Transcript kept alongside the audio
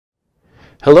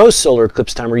Hello Solar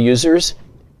Eclipse Timer users,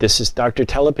 this is Dr.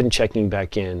 Telepin checking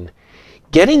back in.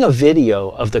 Getting a video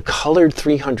of the colored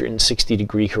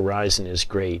 360-degree horizon is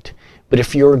great, but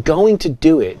if you're going to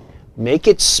do it, make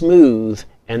it smooth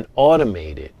and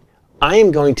automate it. I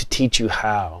am going to teach you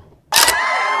how.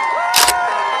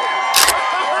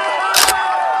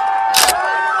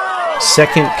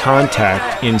 Second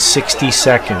contact in 60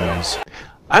 seconds.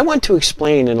 I want to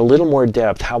explain in a little more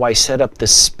depth how I set up the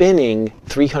spinning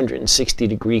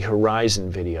 360-degree horizon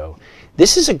video.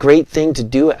 This is a great thing to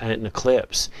do at an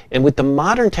eclipse, and with the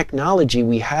modern technology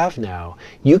we have now,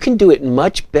 you can do it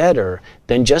much better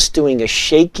than just doing a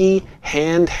shaky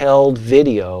handheld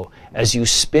video as you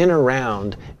spin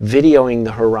around videoing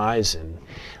the horizon.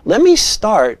 Let me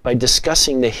start by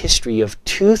discussing the history of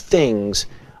two things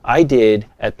I did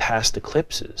at past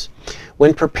eclipses.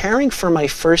 When preparing for my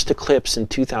first eclipse in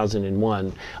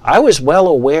 2001, I was well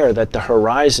aware that the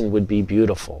horizon would be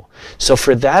beautiful. So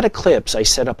for that eclipse, I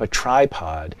set up a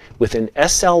tripod with an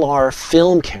SLR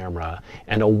film camera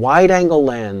and a wide-angle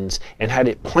lens and had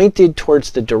it pointed towards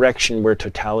the direction where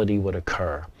totality would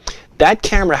occur. That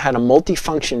camera had a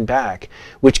multifunction back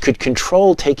which could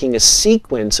control taking a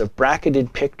sequence of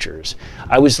bracketed pictures.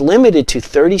 I was limited to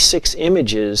 36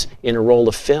 images in a roll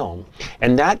of film,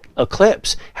 and that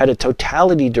eclipse had a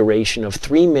totality duration of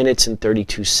 3 minutes and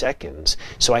 32 seconds.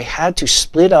 So I had to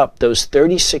split up those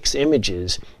 36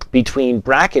 images between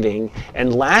bracketing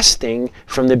and lasting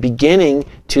from the beginning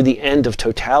to the end of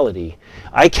totality.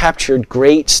 I captured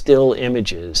great still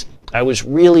images. I was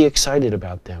really excited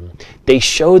about them. They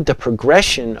showed the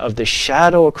progression of the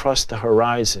shadow across the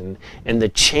horizon and the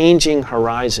changing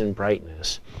horizon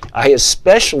brightness. I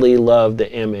especially love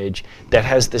the image that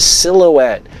has the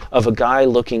silhouette of a guy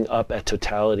looking up at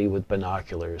totality with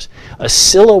binoculars. A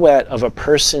silhouette of a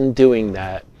person doing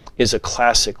that is a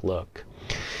classic look.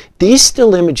 These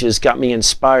still images got me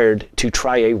inspired to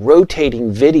try a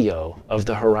rotating video of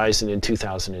the horizon in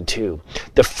 2002.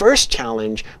 The first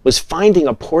challenge was finding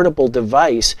a portable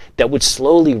device that would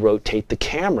slowly rotate the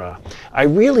camera. I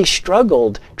really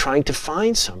struggled trying to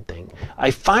find something.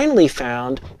 I finally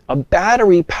found a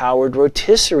battery-powered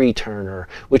rotisserie turner,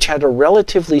 which had a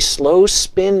relatively slow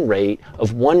spin rate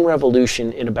of 1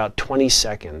 revolution in about 20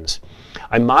 seconds.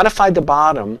 I modified the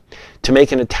bottom to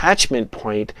make an attachment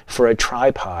point for a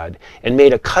tripod and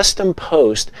made a custom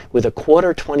post with a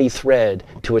 1/4-20 thread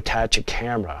to attach a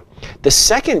camera. The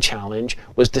second challenge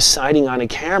was deciding on a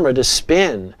camera to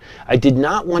spin. I did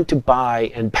not want to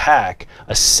buy and pack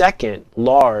a second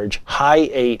large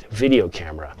Hi8 video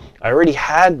camera. I already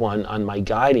had one on my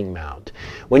guiding mount.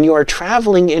 When you are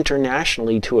traveling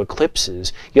internationally to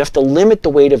eclipses, you have to limit the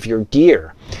weight of your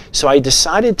gear. So I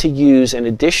decided to use an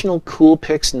additional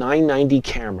Coolpix 990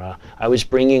 camera I was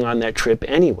bringing on that trip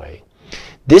anyway.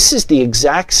 This is the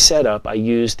exact setup I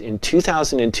used in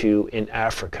 2002 in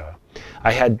Africa.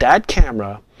 I had that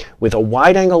camera with a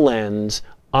wide-angle lens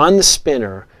on the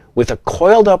spinner with a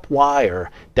coiled up wire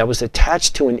that was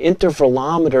attached to an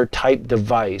intervalometer type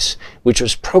device which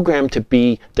was programmed to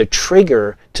be the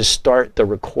trigger to start the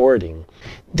recording.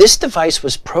 This device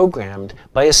was programmed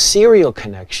by a serial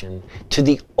connection to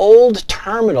the old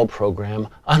terminal program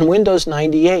on Windows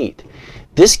 98.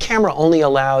 This camera only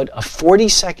allowed a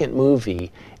 40-second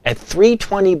movie at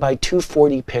 320 by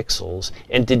 240 pixels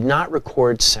and did not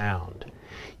record sound.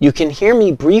 You can hear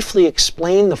me briefly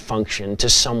explain the function to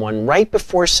someone right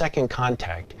before second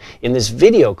contact in this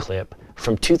video clip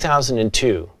from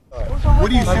 2002.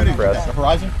 What are you shooting for?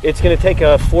 Horizon? It's going to take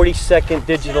a 40-second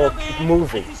digital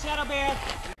movie.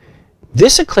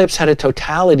 This eclipse had a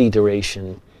totality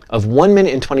duration of 1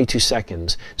 minute and 22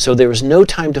 seconds, so there was no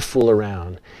time to fool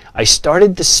around. I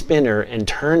started the spinner and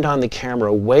turned on the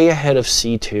camera way ahead of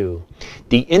C2.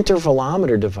 The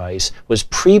intervalometer device was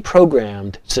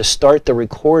pre-programmed to start the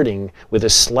recording with a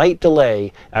slight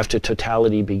delay after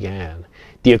totality began.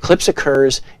 The eclipse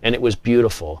occurs and it was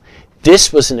beautiful.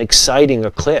 This was an exciting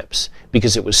eclipse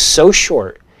because it was so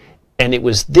short, and it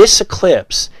was this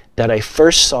eclipse that I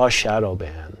first saw shadow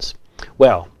bands.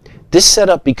 Well, this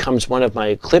setup becomes one of my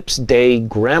Eclipse Day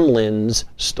Gremlins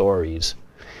stories.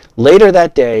 Later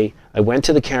that day, I went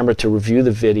to the camera to review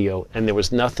the video and there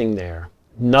was nothing there.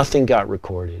 Nothing got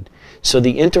recorded. So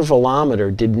the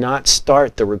intervalometer did not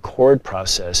start the record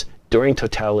process during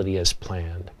totality as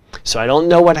planned. So I don't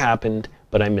know what happened,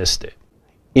 but I missed it.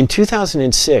 In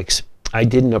 2006, I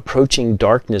did an approaching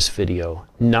darkness video,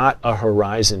 not a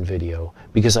horizon video,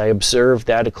 because I observed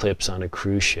that eclipse on a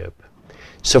cruise ship.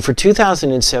 So for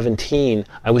 2017,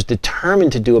 I was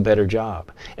determined to do a better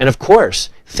job. And of course,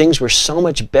 things were so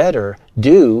much better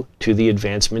due to the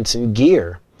advancements in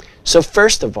gear. So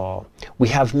first of all, we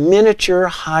have miniature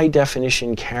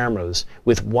high-definition cameras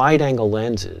with wide-angle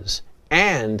lenses,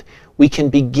 and we can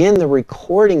begin the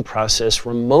recording process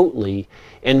remotely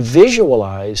and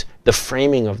visualize the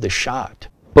framing of the shot.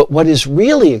 But what is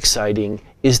really exciting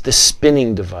is the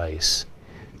spinning device.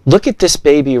 Look at this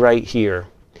baby right here.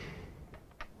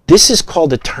 This is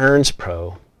called a Turns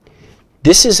Pro.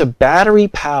 This is a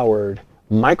battery-powered,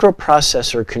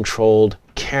 microprocessor-controlled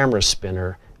camera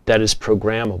spinner that is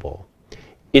programmable.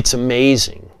 It's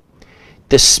amazing.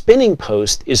 The spinning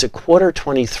post is a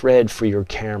 1/4-20 thread for your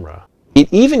camera. It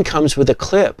even comes with a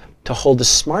clip to hold a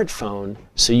smartphone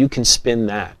so you can spin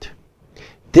that.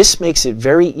 This makes it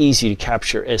very easy to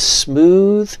capture a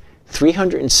smooth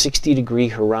 360-degree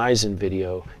horizon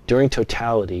video during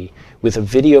totality with a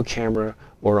video camera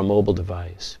or a mobile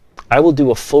device. I will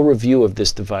do a full review of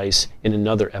this device in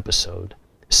another episode.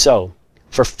 So,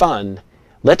 for fun,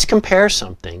 let's compare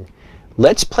something.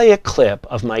 Let's play a clip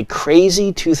of my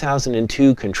crazy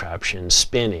 2002 contraption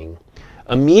spinning,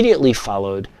 immediately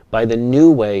followed by the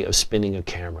new way of spinning a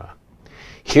camera.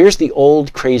 Here's the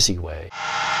old crazy way.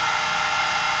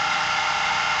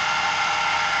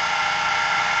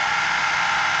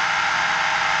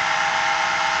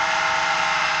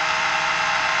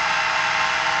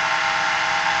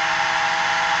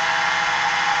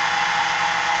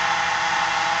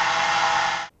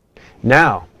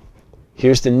 Now,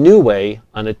 here's the new way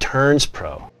on a Turns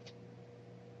Pro.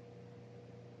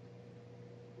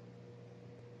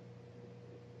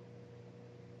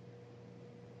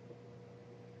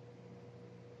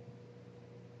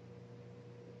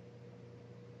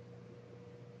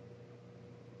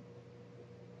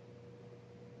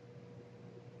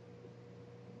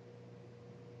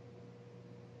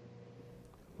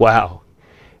 Wow,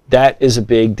 that is a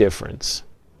big difference.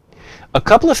 A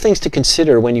couple of things to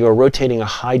consider when you are rotating a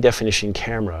high-definition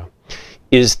camera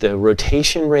is the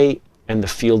rotation rate and the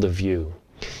field of view.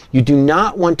 You do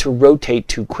not want to rotate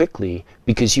too quickly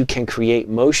because you can create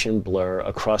motion blur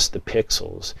across the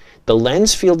pixels. The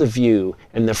lens field of view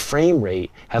and the frame rate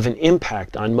have an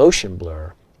impact on motion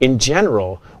blur. In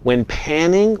general, when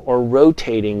panning or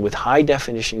rotating with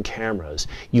high-definition cameras,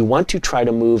 you want to try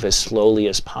to move as slowly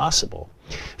as possible.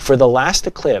 For the last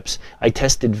Eclipse, I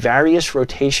tested various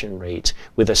rotation rates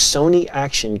with a Sony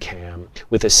Action Cam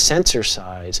with a sensor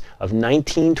size of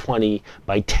 1920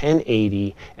 by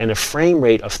 1080 and a frame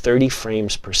rate of 30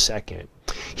 frames per second.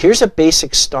 Here's a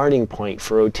basic starting point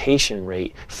for rotation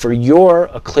rate for your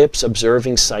Eclipse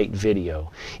observing sight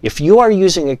video. If you are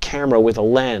using a camera with a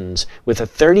lens with a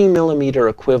 30mm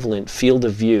equivalent field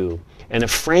of view and a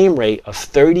frame rate of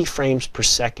 30 frames per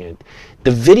second,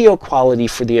 the video quality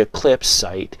for the Eclipse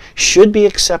sight should be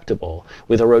acceptable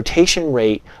with a rotation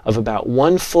rate of about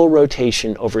 1 full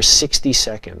rotation over 60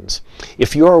 seconds.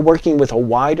 If you are working with a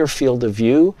wider field of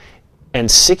view and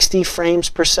 60 frames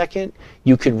per second,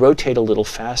 you could rotate a little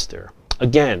faster.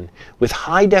 Again, with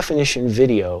high definition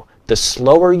video, the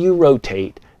slower you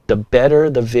rotate, the better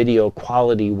the video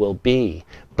quality will be.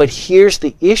 But here's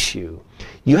the issue.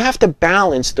 You have to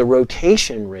balance the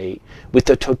rotation rate with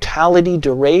the totality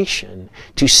duration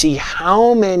to see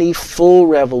how many full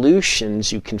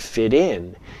revolutions you can fit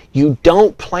in. You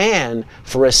don't plan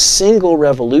for a single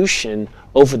revolution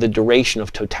over the duration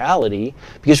of totality,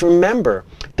 because remember,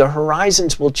 the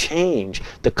horizons will change.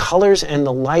 The colors and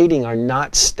the lighting are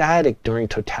not static during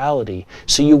totality,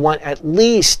 so you want at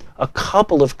least a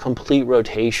couple of complete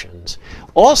rotations.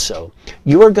 Also,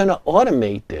 you are going to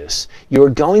automate this. You are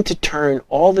going to turn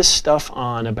all this stuff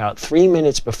on about 3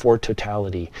 minutes before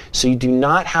totality, so you do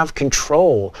not have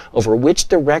control over which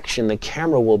direction the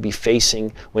camera will be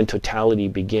facing when totality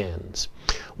begins.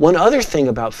 One other thing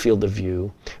about field of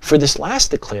view, for this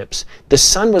last eclipse, the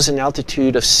sun was an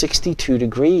altitude of 62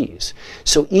 degrees.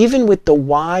 So even with the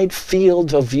wide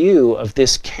field of view of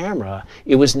this camera,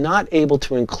 it was not able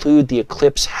to include the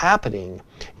eclipse happening.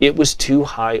 It was too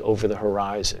high over the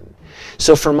horizon.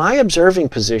 So for my observing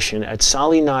position at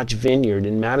Solly Notch Vineyard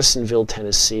in Madisonville,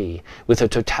 Tennessee, with a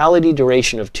totality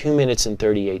duration of 2 minutes and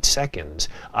 38 seconds,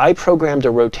 I programmed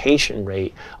a rotation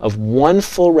rate of 1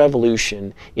 full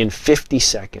revolution in 50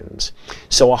 seconds.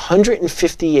 So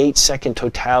 158 second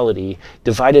totality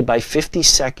divided by 50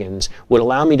 seconds would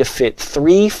allow me to fit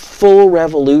 3 full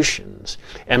revolutions,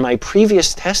 and my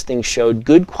previous testing showed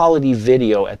good quality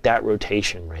video at that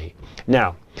rotation rate.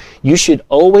 Now, you should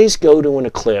always go to an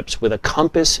eclipse with a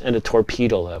compass and a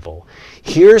torpedo level.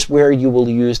 Here's where you will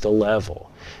use the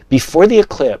level. Before the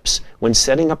eclipse, when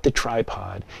setting up the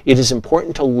tripod, it is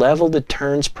important to level the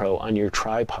Turns Pro on your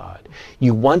tripod.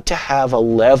 You want to have a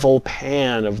level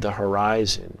pan of the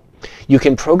horizon. You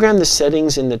can program the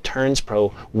settings in the Turns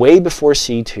Pro way before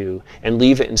C2 and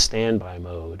leave it in standby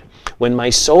mode. When my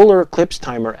Solar Eclipse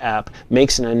Timer app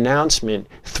makes an announcement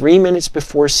 3 minutes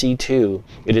before C2,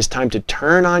 it is time to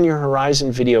turn on your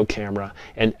Horizon video camera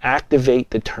and activate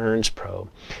the Turns Pro.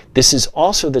 This is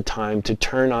also the time to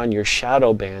turn on your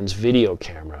Shadow Band's video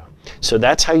camera. So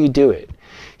that's how you do it.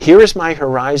 Here is my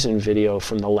Horizon video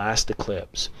from the last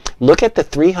eclipse. Look at the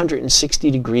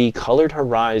 360-degree colored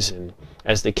horizon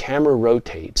as the camera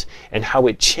rotates and how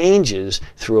it changes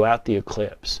throughout the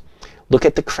eclipse. Look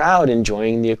at the crowd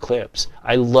enjoying the eclipse.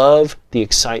 I love the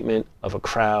excitement of a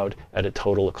crowd at a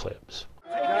total eclipse.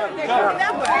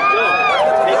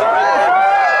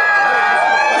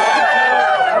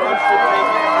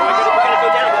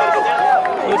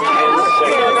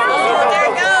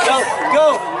 Go!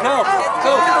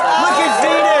 Look at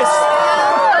Venus!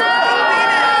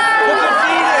 Look at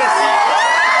Venus!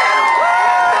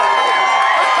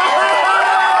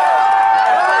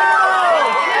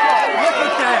 Look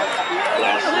at that!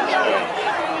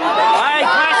 Alright,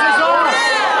 glasses off!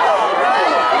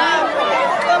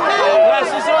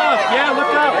 Glasses off! Yeah,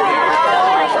 look up!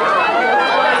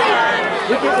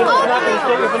 Look at the binoculars,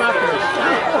 take your binoculars.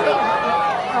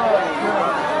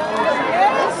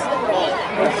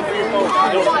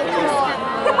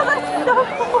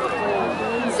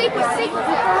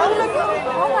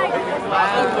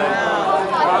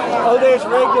 Oh, there's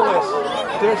Regulus.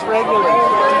 There's Regulus.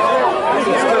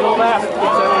 It's to the left. It's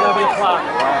at 11 o'clock.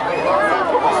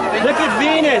 Look at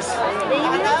Venus.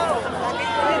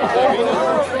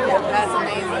 That's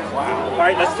amazing. All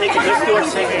right, let's take it. Let's do our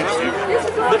sequence.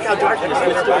 Look how dark it is.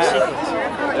 Let's do our sequence.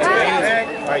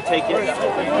 All right, take it. All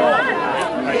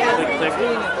right, click, click.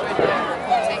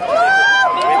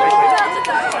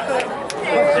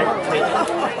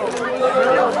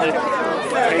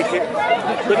 Take it.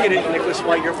 Look at it, Nicholas,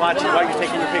 while you're watching, while you're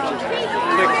taking your pictures.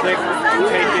 Click, click,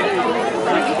 take it.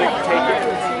 Click, click, take it.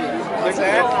 Click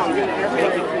that.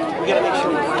 Take it. We gotta make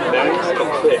sure we do the next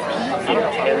eclipse in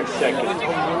 10 seconds.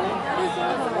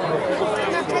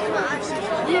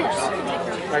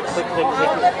 All right, click, click,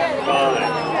 click. 5,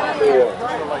 4,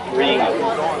 3,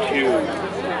 2,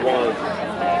 1.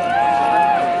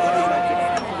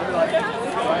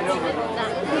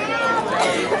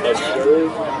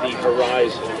 Observe the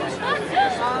horizon.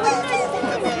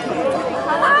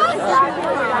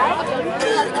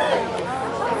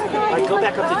 All right, go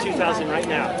back up to 2000 right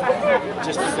now.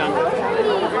 Just as done.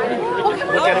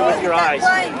 Look at it with your eyes.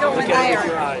 Look at it with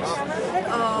your eyes.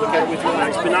 Look at it with your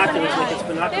eyes. Binoculars, look, it's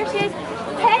binoculars. There she is.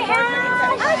 Hey,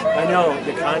 Ash! I know,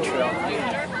 the contrail.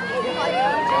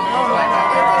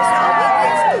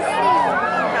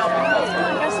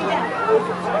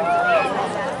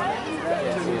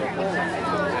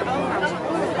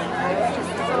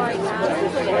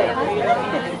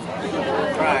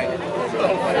 Right.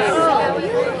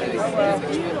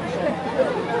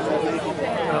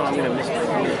 Oh, I'm gonna miss it.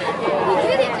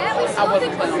 I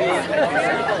wasn't close.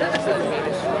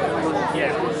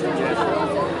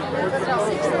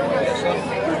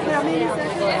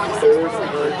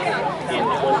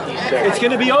 It's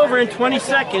going to be over in 20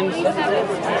 seconds.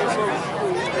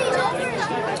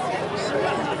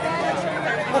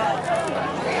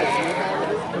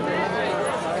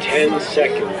 10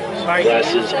 seconds.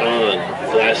 Glasses on.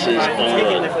 Glasses on.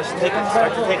 Take it.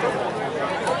 Start to take it.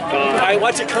 5. All right,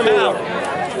 watch it come out.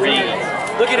 3.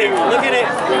 Look at it. Look at it.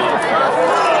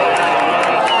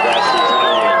 Glasses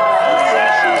on.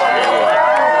 Glasses on.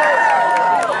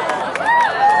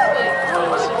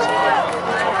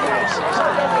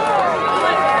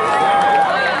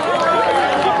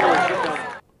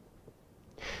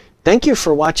 Thank you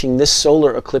for watching this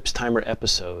Solar Eclipse Timer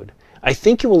episode. I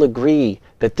think you will agree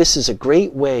that this is a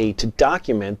great way to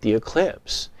document the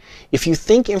eclipse. If you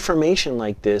think information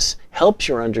like this helps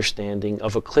your understanding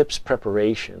of eclipse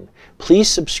preparation, please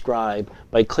subscribe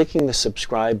by clicking the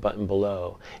subscribe button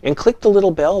below and click the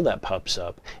little bell that pops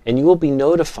up, and you will be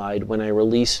notified when I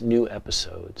release new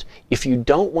episodes. If you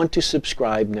don't want to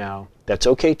subscribe now, that's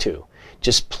okay too.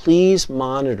 Just please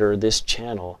monitor this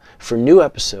channel for new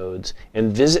episodes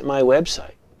and visit my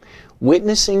website.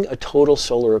 Witnessing a total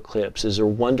solar eclipse is a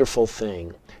wonderful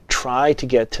thing. Try to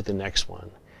get to the next one.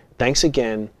 Thanks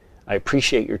again. I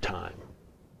appreciate your time.